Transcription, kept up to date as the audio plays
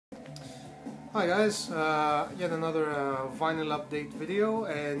Hi guys, yet another vinyl update video,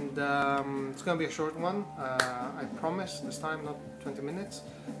 and it's gonna be a short one. I promise this time, not 20 minutes.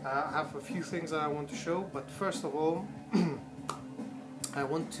 I have a few things that I want to show, but first of all, I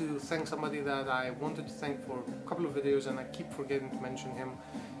want to thank somebody that I wanted to thank for a couple of videos, and I keep forgetting to mention him.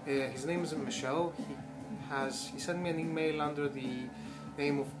 His name is Michel. He sent me an email under the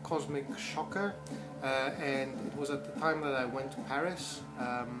name of Cosmic Shocker, and it was at the time that I went to Paris.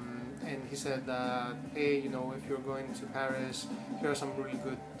 And he said that, hey, if you're going to Paris, here are some really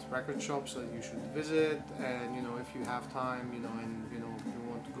good record shops that you should visit, and if you have time, and you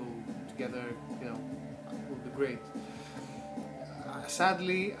want to go together, it would be great.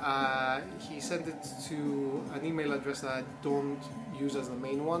 Sadly, he sent it to an email address that I don't use as the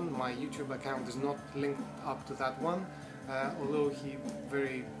main one. My YouTube account is not linked up to that one. Although he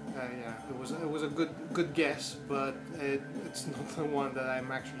it was a good guess, but it's not the one that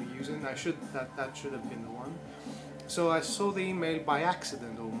I'm actually using. That should have been the one. So I saw the email by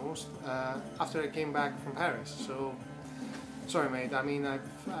accident almost after I came back from Paris. So sorry, mate. I mean, I've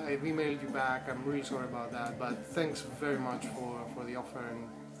emailed you back. I'm really sorry about that. But thanks very much for the offer, and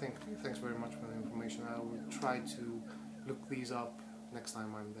thanks very much for the information. I will try to look these up next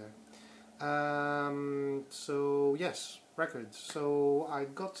time I'm there. So yes, records. So I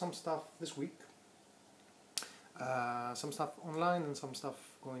got some stuff this week, some stuff online and some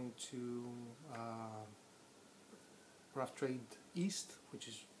stuff going to Rough Trade East, which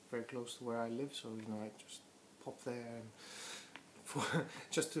is very close to where I live. So I just pop there and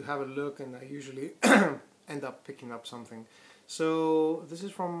just to have a look, and I usually end up picking up something. So this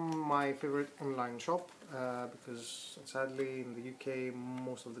is from my favorite online shop, because sadly in the UK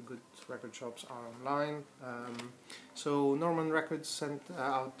most of the good record shops are online. So Norman Records sent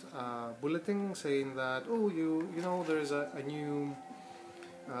out a bulletin saying that, oh, there is a new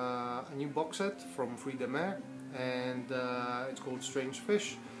box set from Fruits de Mer, and it's called Strange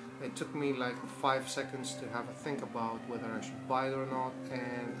Fish. It took me like 5 seconds to have a think about whether I should buy it or not,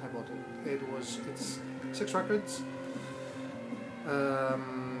 and I bought it. It's 6 records.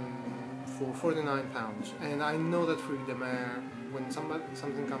 For £49, and I know that Fruits de Mer, when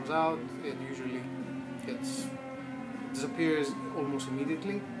something comes out, it usually disappears almost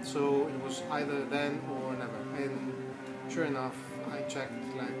immediately. So it was either then or never. And sure enough, I checked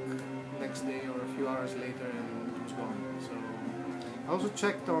like next day or a few hours later, and it was gone. So I also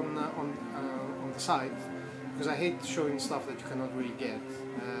checked on the site, because I hate showing stuff that you cannot really get.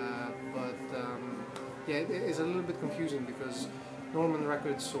 Yeah, it is a little bit confusing because Norman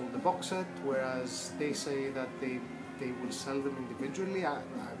Records sold the box set, whereas they say that they will sell them individually.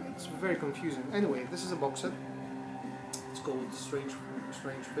 It's very confusing. Anyway, this is a box set. It's called Strange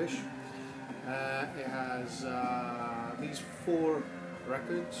Fish. It has these 4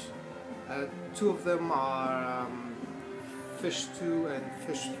 records. 2 of them are Fish 2 and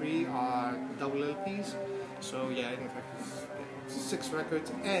Fish 3 are double LPs. So yeah, in fact it's 6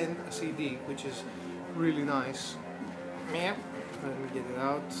 records and a CD, which is really nice. Yeah. Let me get it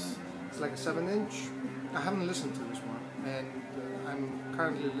out. It's like a 7-inch. I haven't listened to this one, and I'm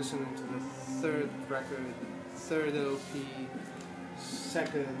currently listening to the 3rd record, 3rd LP,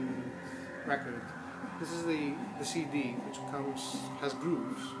 2nd record. This is the CD, which has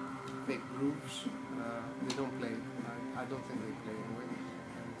grooves, fake grooves. They don't play. I don't think they play anyway.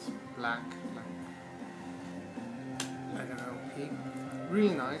 And it's black, like an LP.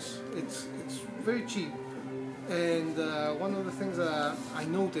 Really nice. It's very cheap. And one of the things that I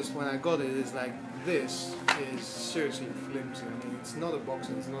noticed when I got it is like, this is seriously flimsy. I mean, it's not a box,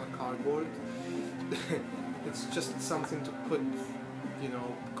 it's not a cardboard. It's just something to put,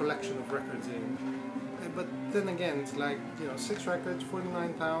 collection of records in. But then again, it's like, 6 records,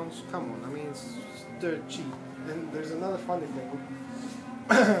 £49. Come on, I mean, it's dirt cheap. And there's another funny thing.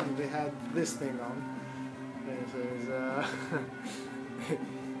 They had this thing on. It says,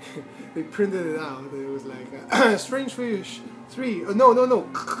 they printed it out, and it was like Strange Fish 3. Oh, no,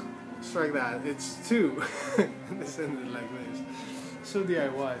 strike that. It's 2. And they sent it like this. So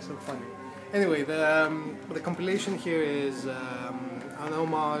DIY, so funny. Anyway, the compilation here is an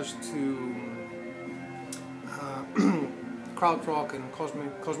homage to krautrock and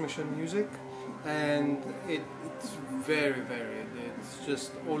Cosmician music, and it's very varied. It's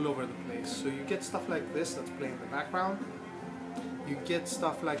just all over the place. So you get stuff like this that's playing in the background. You get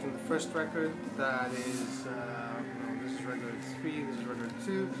stuff like in the first record that is, this is record 3, this is record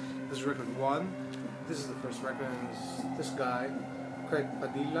 2, this is record 1. This is the first record, and it's this guy, Craig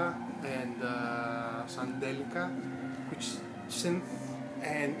Padilla, and Sandelica, which is synth,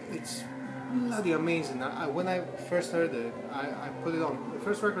 and it's bloody amazing. When I first heard it, I put it on. The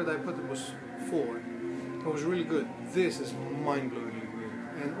first record I put it was 4. It was really good. This is mind-blowingly good.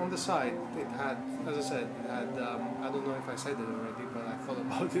 And on the side, it had, as I said, it had, I don't know if I said it already, but I thought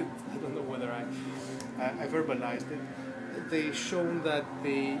about it. I don't know whether I verbalized it. They shown that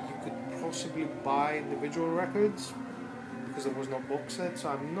you could possibly buy individual records because there was no box set, so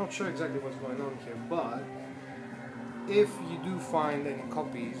I'm not sure exactly what's going on here, but if you do find any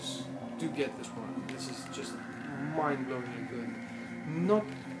copies, do get this one. This is just mind-blowingly good.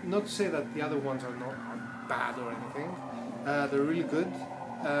 Not to say that the other ones are not bad or anything. They're really good.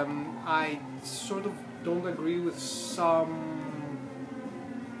 I sort of don't agree with some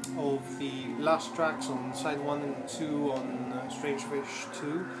of the last tracks on side 1 and 2 on Strange Fish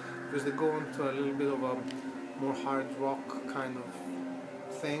 2, because they go into a little bit of a more hard rock kind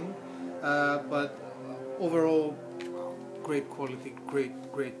of thing, but overall great quality,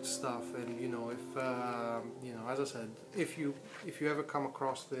 great stuff. And you know, if you know, as I said, if you ever come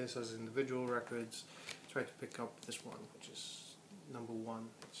across this as individual records, try to pick up this one, which is number 1.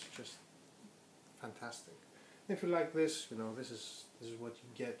 It's just fantastic. If you like this, you know, this is what you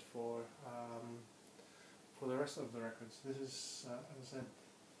get for the rest of the records. This is, as I said,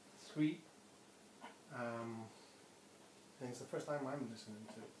 3. And it's the first time I'm listening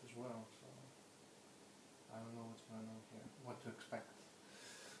to it as well, so I don't know what's going on here, what to expect.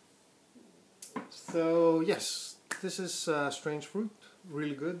 So yes, this is Strange Fruit,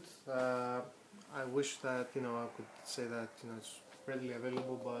 really good. I wish that, you know, I could say that, you know, it's readily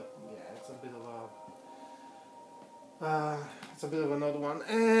available, but yeah, it's a bit of an odd one.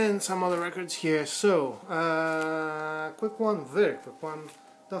 And some other records here. So quick one, very quick one.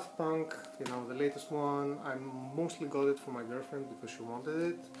 Daft Punk, you know, the latest one. I mostly got it for my girlfriend because she wanted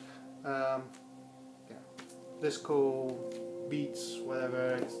it. Yeah, disco beats,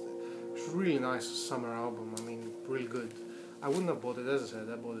 whatever. It's really nice summer album. I mean, really good. I wouldn't have bought it, as I said.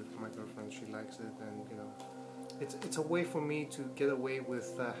 I bought it for my girlfriend. She likes it, and you know, it's a way for me to get away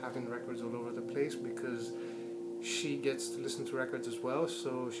with having records all over the place, because she gets to listen to records as well,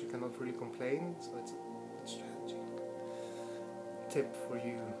 so she cannot really complain. So it's a strategy. Tip for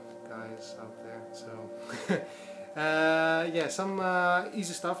you guys out there. So yeah, some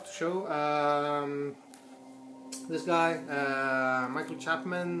easy stuff to show. This guy, Michael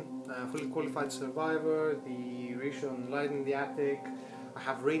Chapman, fully qualified survivor, the ratio on Light in the Attic. I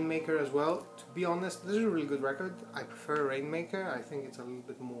have Rainmaker as well. To be honest, this is a really good record. I prefer Rainmaker. I think it's a little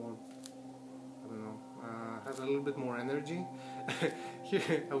bit more, I don't know, has a little bit more energy.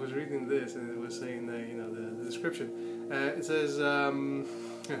 Here, I was reading this and it was saying, you know, the description. It says,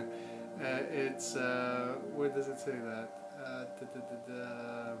 it's, where does it say that?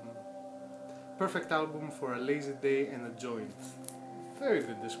 Perfect album for a lazy day and a joint. Very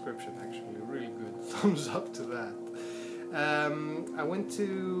good description, actually, really good. Thumbs up to that. I went to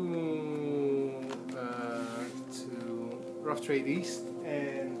Rough Trade East,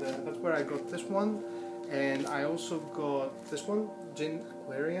 and that's where I got this one. And I also got this one, Gin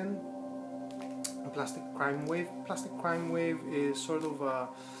Aquarian, Plastic Crime Wave. Plastic Crime Wave is sort of a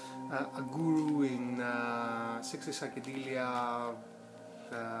guru in 60s psychedelia,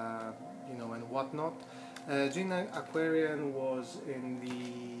 you know, and whatnot. Gin Aquarian was in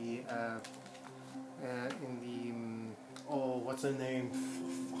the oh, what's her name?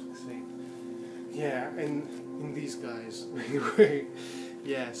 For fuck's sake. Yeah, in these guys. Anyway,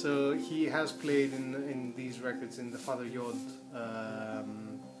 yeah. So he has played in these records in the Father Yod,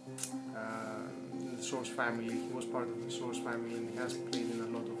 the Source family. He was part of the Source family, and he has played in a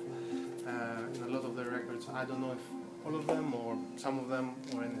lot of their records. I don't know if all of them or some of them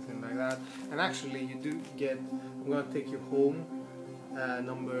or anything like that. And actually, you do get I'm Gonna Take You Home,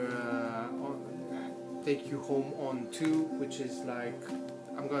 Take You Home on 2, which is like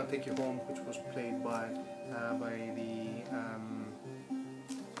I'm Gonna Take You Home, which was played by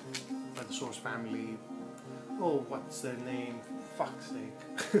the Source family. Oh, what's their name? Fuck's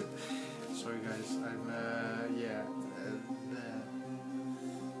sake. Sorry guys, I'm yeah,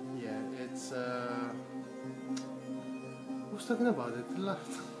 it's I was talking about it.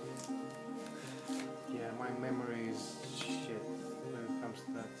 Yeah, my memory is shit when it comes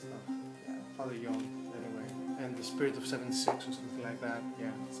to that stuff. Yeah, Father Young, anyway, and the Spirit of 76 or something like that.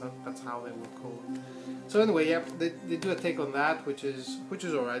 Yeah, so that's how they were called. So anyway, yeah, they do a take on that, which is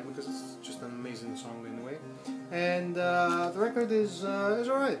alright because it's just an amazing song anyway. And the record is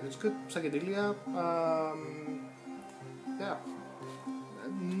alright. It's good psychedelia. Yeah,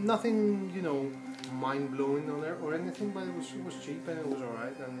 nothing, you know, mind-blowing on there or anything, but it was cheap and it was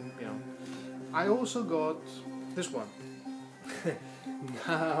alright. And you know, I also got this one.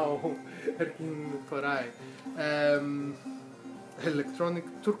 Now, Erkin Koray. Electronic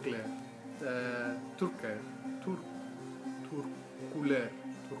Turkler. Turker. Turkuler.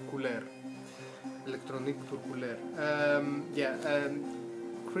 Turkuler. Electronic Turkuler.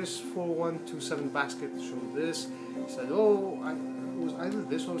 Chris4127 Basket showed this. He said, oh, it was either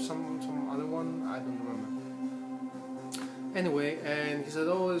this or some other one. I don't remember. Anyway, and he said,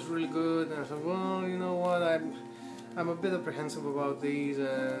 oh, it's really good. And I said, well, you know what, I'm a bit apprehensive about these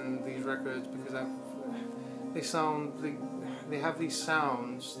records because they have these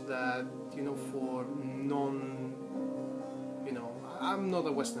sounds that, you know, for I'm not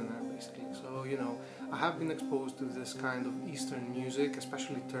a Westerner basically, so, you know, I have been exposed to this kind of Eastern music,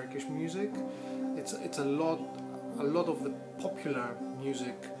 especially Turkish music. It's a lot of the popular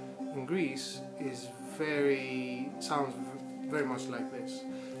music in Greece sounds very much like this.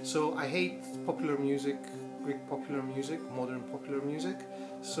 So I hate popular music, Greek popular music, modern popular music.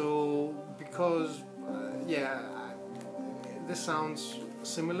 So because this sounds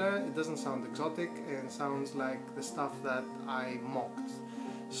similar, it doesn't sound exotic, and sounds like the stuff that I mocked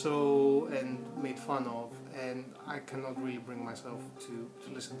and made fun of, and I cannot really bring myself to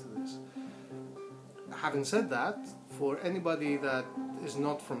listen to this. Having said that, for anybody that is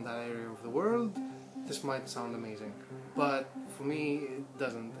not from that area of the world, this might sound amazing, but for me it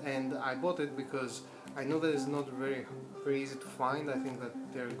doesn't. And I bought it because I know that it's not very easy to find. I think that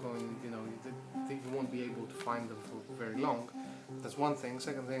they're going, you know, you won't be able to find them for very long. That's one thing.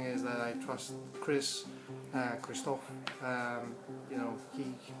 Second thing is that I trust Christoph. You know,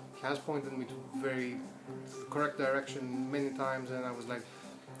 he has pointed me to very correct direction many times, and I was like,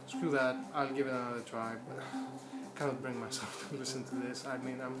 screw that, I'll give it another try. But I cannot bring myself to listen to this. I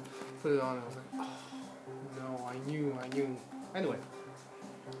mean, I'm put it on and I was like, oh no, I knew. Anyway,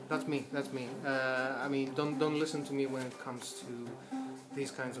 that's me. I mean, don't listen to me when it comes to these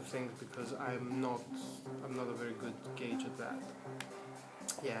kinds of things, because I'm not a very good gauge at that.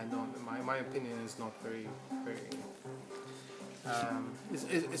 Yeah, no, my opinion is not very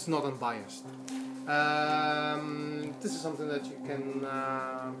it's not unbiased. This is something that you can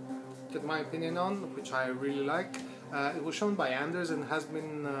get my opinion on, which I really like. It was shown by Anders and has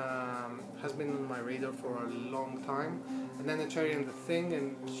been on my radar for a long time. And then Cherry and the Thing,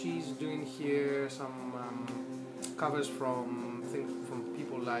 and she's doing here some covers from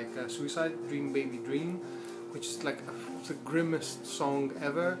people like Suicide, Dream Baby Dream, which is like the grimmest song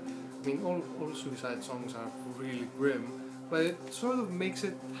ever. I mean, all Suicide songs are really grim, but it sort of makes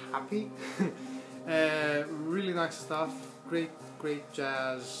it happy. Really nice stuff, great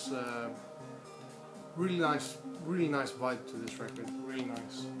jazz, really nice vibe to this record, really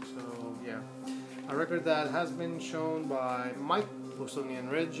nice. So yeah, a record that has been shown by Mike, Bostoni and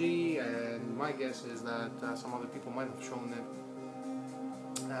Reggie, and my guess is that some other people might have shown it.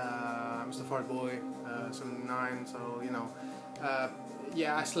 Mr. Fartboy, 79, so, you know,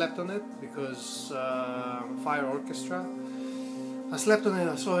 yeah, I slept on it because Fire Orchestra. I slept on it,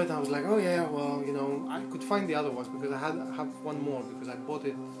 I saw it, I was like, oh yeah, well, you know, I could find the other ones because I have one more, because I bought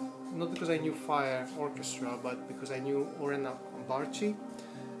it not because I knew Fire Orchestra, but because I knew Oren Barchi,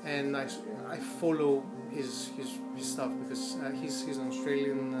 and I follow his stuff because he's an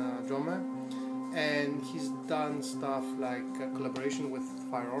Australian drummer, and he's done stuff like collaboration with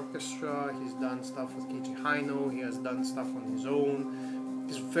Fire Orchestra, he's done stuff with Keiji Haino, he has done stuff on his own.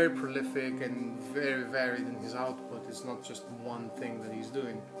 He's very prolific and very varied in his output. It's not just one thing that he's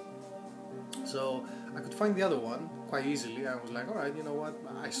doing. So I could find the other one quite easily. I was like, alright, you know what,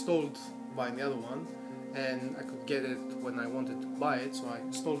 I stalled buying the other one and I could get it when I wanted to buy it, so I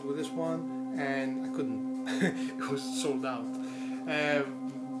stalled with this one and I couldn't. It was sold out.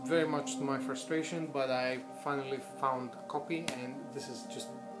 Very much to my frustration, but I finally found a copy, and this is just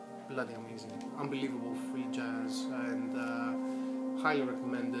bloody amazing. Unbelievable free jazz, and highly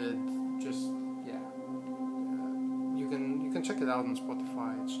recommended. Just you can check it out on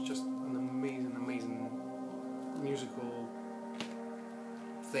Spotify. It's just an amazing musical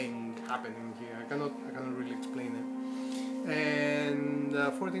thing happening here. I cannot really explain it. And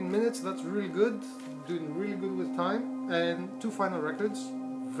 14 minutes, that's really good. Doing really good with time. And 2 final records,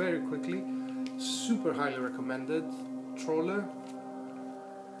 very quickly. Super highly recommended. Troller,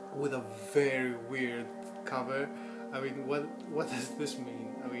 with a very weird cover. I mean, what does this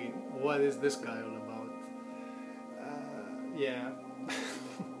mean? I mean, what is this guy all about? Yeah,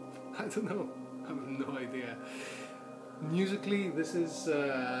 I don't know. I have no idea. Musically, this is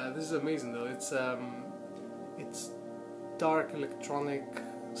amazing though. It's dark electronic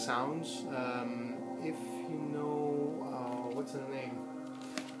sounds. If you know, what's the name?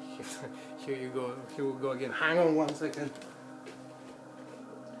 Here we go again. Hang on one second.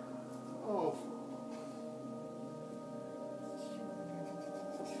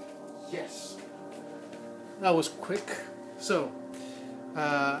 Yes, that was quick. So,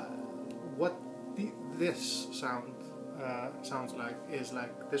 what this sounds like is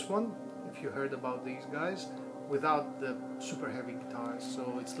like this one. If you heard about these guys, without the super heavy guitars,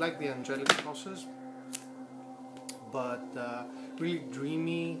 so it's like the Angelic Crosses, but really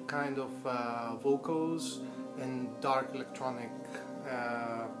dreamy kind of vocals and dark electronic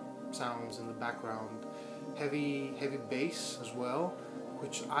sounds in the background. Heavy bass as well,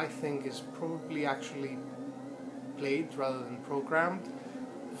 which I think is probably actually played rather than programmed.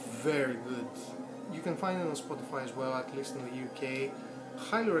 Very good. You can find it on Spotify as well, at least in the UK.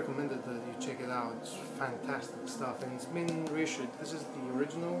 Highly recommended that you check it out. It's fantastic stuff, and it's been reissued. This is the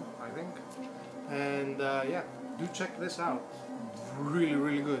original, I think. And yeah, do check this out.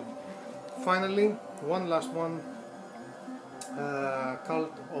 Really good. Finally, one last one.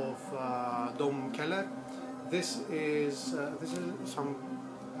 Cult of Dom Keller. This is some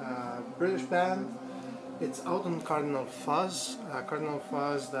British band. It's out on Cardinal Fuzz. Cardinal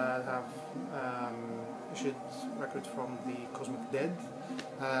Fuzz that have issued records from the Cosmic Dead,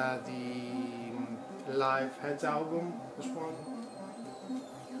 the Live Heads album, this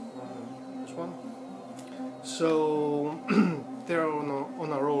one. So they're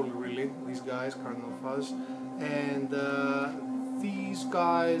on a roll, really, these guys, Cardinal Fuzz, and these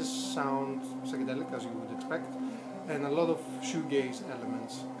guys sound psychedelic, as you would expect, and a lot of shoegaze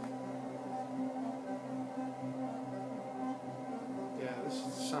elements. Yeah, this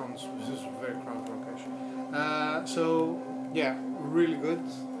is very krautrockish. So yeah, really good.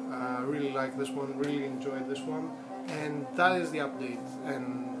 Really like this one. Really enjoyed this one, and that is the update.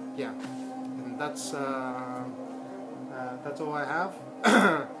 And yeah, and that's all I have.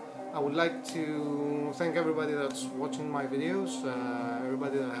 I would like to thank everybody that's watching my videos,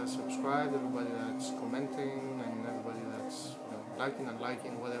 everybody that has subscribed, everybody that's commenting, and everybody that's liking and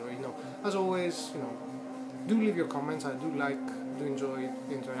liking, whatever. As always, do leave your comments. I do enjoy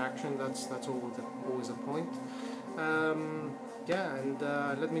the interaction. That's always a point. Yeah, and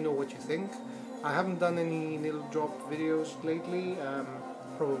let me know what you think. I haven't done any needle drop videos lately.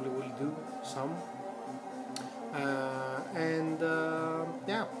 Probably will do some. And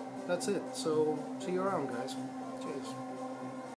yeah, that's it. So see you around, guys.